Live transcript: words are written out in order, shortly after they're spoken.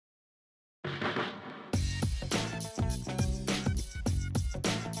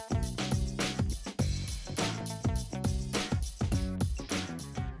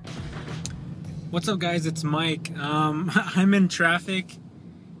What's up, guys? It's Mike. I'm in traffic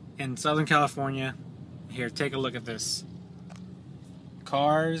in Southern California. Here, take a look at this.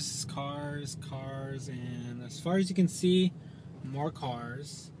 Cars, and as far as you can see, more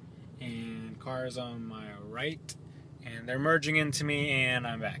cars. And cars on my right. And they're merging into me, and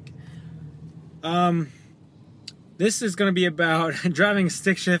I'm back. This is going to be about driving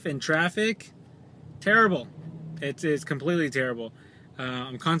stick shift in traffic. Terrible. It's completely terrible.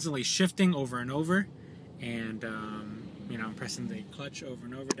 I'm constantly shifting over and over, and I'm pressing the clutch over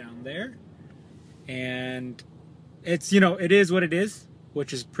and over down there, and it's it is what it is,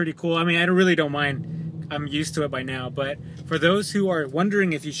 which is pretty cool. I mean, I really don't mind. I'm used to it by now. But for those who are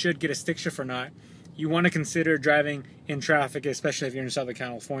wondering if you should get a stick shift or not, you want to consider driving in traffic, especially if you're in Southern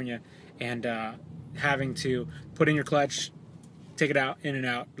California, and having to put in your clutch, take it out, in and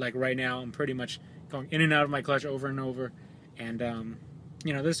out. Like right now, I'm pretty much going in and out of my clutch over and over, and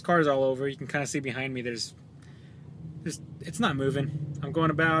there's cars all over. You can kind of see behind me. It's not moving. I'm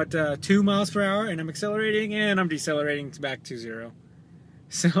going about 2 miles per hour, and I'm accelerating, and I'm decelerating back to 0.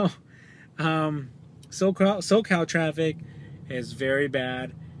 So, SoCal traffic is very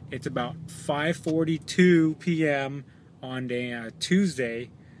bad. It's about 5:42 p.m. on Tuesday,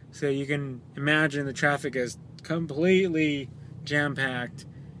 so you can imagine the traffic is completely jam-packed,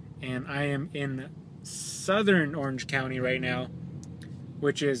 and I am in southern Orange County right now,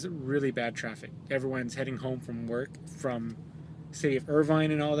 which is really bad traffic. Everyone's heading home from work, from the city of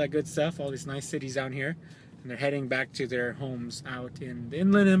Irvine and all that good stuff, all these nice cities down here, and they're heading back to their homes out in the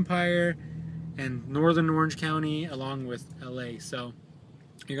Inland Empire and northern Orange County, along with LA. So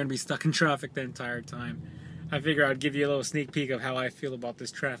you're going to be stuck in traffic the entire time. I figure I'd give you a little sneak peek of how I feel about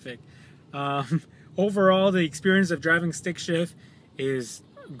this traffic. Overall, the experience of driving stick shift is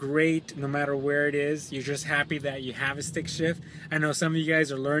great no matter where it is. You're just happy that you have a stick shift. I know some of you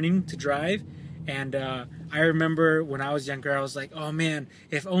guys are learning to drive, and I remember when I was younger, I was like, oh man,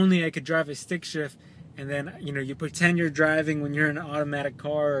 if only I could drive a stick shift. And then you pretend you're driving when you're in an automatic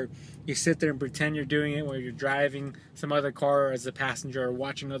car, or you sit there and pretend you're doing it while you're driving some other car as a passenger, or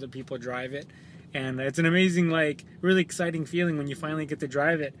watching other people drive it. And it's an amazing, really exciting feeling when you finally get to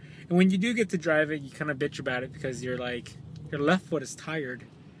drive it. And when you do get to drive it, you kind of bitch about it because you're like, your left foot is tired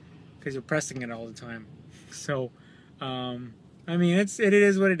because you're pressing it all the time. So, I mean, it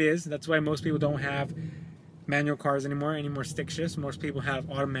is what it is. That's why most people don't have manual cars anymore, any more stick shifts. Most people have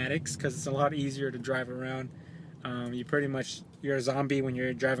automatics because it's a lot easier to drive around. You're a zombie when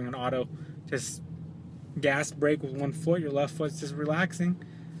you're driving an auto. Just gas, brake with one foot, your left foot's just relaxing.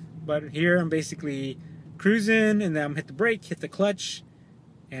 But here I'm basically cruising, and then I'm hit the brake, hit the clutch,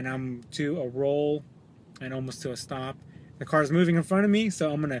 and I'm to a roll and almost to a stop. The car's moving in front of me,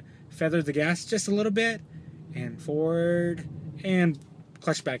 so I'm gonna feather the gas just a little bit, and forward, and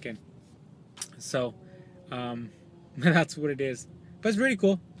clutch back in. So that's what it is. But it's pretty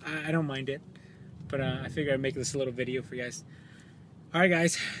cool. I don't mind it. But I figured I'd make this a little video for you guys. Alright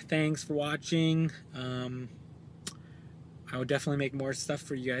guys, thanks for watching. I will definitely make more stuff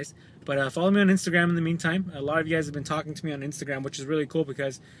for you guys. But follow me on Instagram in the meantime. A lot of you guys have been talking to me on Instagram, which is really cool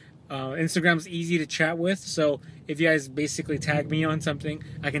because Instagram's easy to chat with. So if you guys basically tag me on something,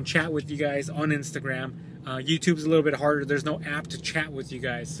 I can chat with you guys on Instagram. YouTube's a little bit harder. There's no app to chat with you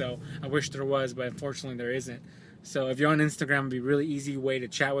guys, so I wish there was, but unfortunately there isn't. So if you're on Instagram, it'd be a really easy way to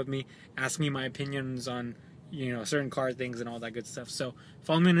chat with me, ask me my opinions on certain car things and all that good stuff. So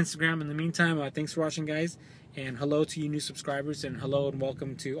follow me on Instagram. In the meantime, thanks for watching, guys, and hello to you new subscribers, and hello and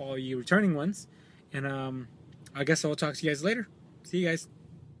welcome to all you returning ones. And I guess I will talk to you guys later. See you guys.